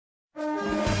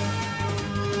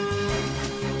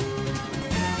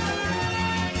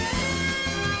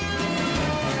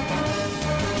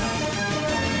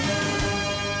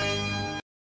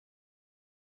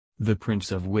The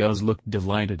Prince of Wales looked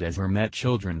delighted as her met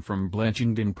children from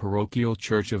Bletchingdon Parochial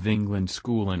Church of England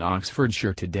School in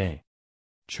Oxfordshire today.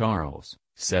 Charles,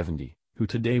 70, who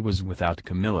today was without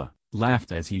Camilla,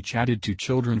 laughed as he chatted to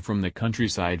children from the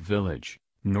countryside village,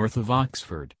 north of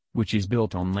Oxford, which is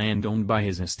built on land owned by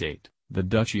his estate, the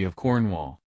Duchy of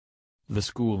Cornwall. The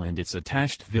school and its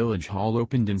attached village hall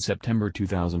opened in September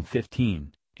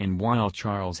 2015, and while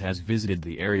Charles has visited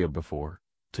the area before,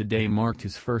 today marked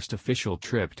his first official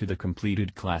trip to the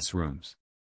completed classrooms.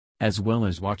 As well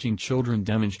as watching children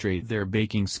demonstrate their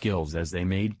baking skills as they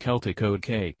made Celtic oat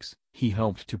cakes, he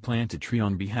helped to plant a tree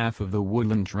on behalf of the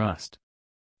Woodland Trust.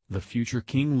 The future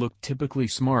king looked typically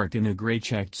smart in a grey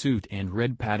checked suit and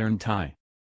red patterned tie.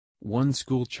 One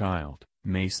school child,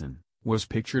 Mason, was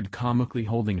pictured comically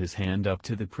holding his hand up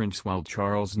to the prince while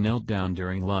Charles knelt down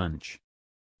during lunch.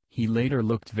 He later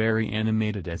looked very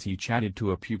animated as he chatted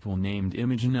to a pupil named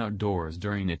Imogen outdoors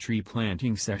during a tree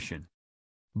planting session.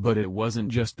 But it wasn't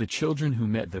just the children who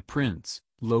met the prince.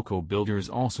 Local builders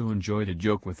also enjoyed a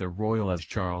joke with the royal as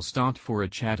Charles stopped for a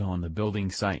chat on the building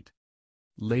site.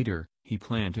 Later, he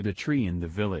planted a tree in the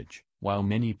village, while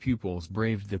many pupils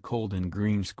braved the cold in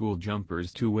green school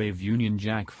jumpers to wave Union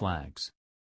Jack flags.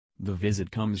 The visit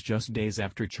comes just days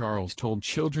after Charles told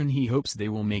children he hopes they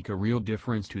will make a real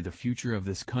difference to the future of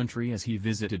this country as he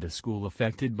visited a school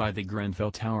affected by the Grenfell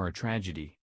Tower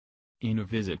tragedy. In a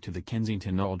visit to the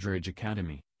Kensington Aldridge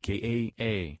Academy,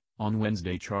 KAA, on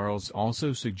Wednesday, Charles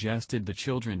also suggested the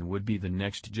children would be the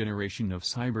next generation of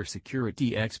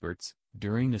cybersecurity experts,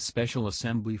 during a special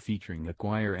assembly featuring a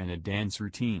choir and a dance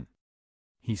routine.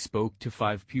 He spoke to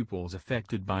 5 pupils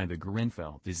affected by the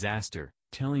Grenfell disaster,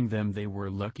 telling them they were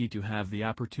lucky to have the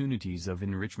opportunities of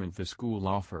enrichment the school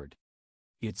offered.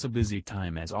 It's a busy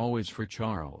time as always for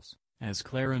Charles, as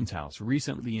Clarence House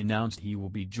recently announced he will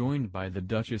be joined by the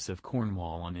Duchess of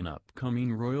Cornwall on an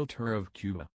upcoming royal tour of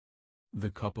Cuba.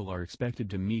 The couple are expected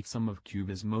to meet some of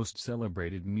Cuba's most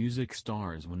celebrated music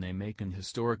stars when they make an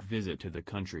historic visit to the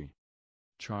country.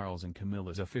 Charles and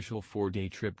Camilla's official 4-day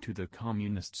trip to the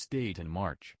communist state in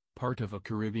March, part of a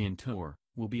Caribbean tour,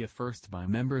 will be a first by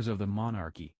members of the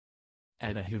monarchy.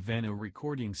 At a Havana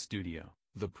recording studio,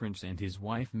 the prince and his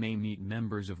wife may meet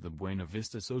members of the Buena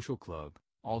Vista Social Club,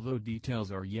 although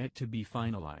details are yet to be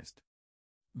finalized.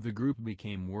 The group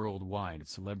became worldwide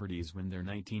celebrities when their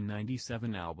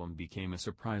 1997 album became a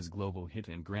surprise global hit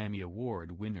and Grammy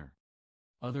Award winner.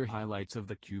 Other highlights of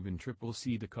the Cuban trip will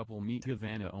see the couple meet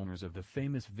Havana owners of the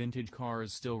famous vintage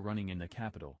cars still running in the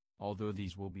capital, although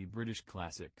these will be British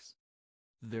classics.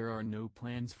 There are no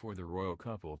plans for the royal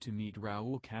couple to meet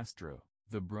Raúl Castro,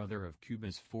 the brother of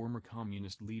Cuba's former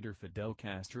communist leader Fidel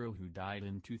Castro who died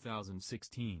in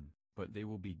 2016, but they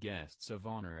will be guests of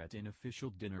honor at an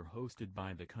official dinner hosted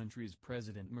by the country's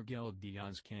President Miguel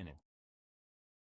Díaz-Canel.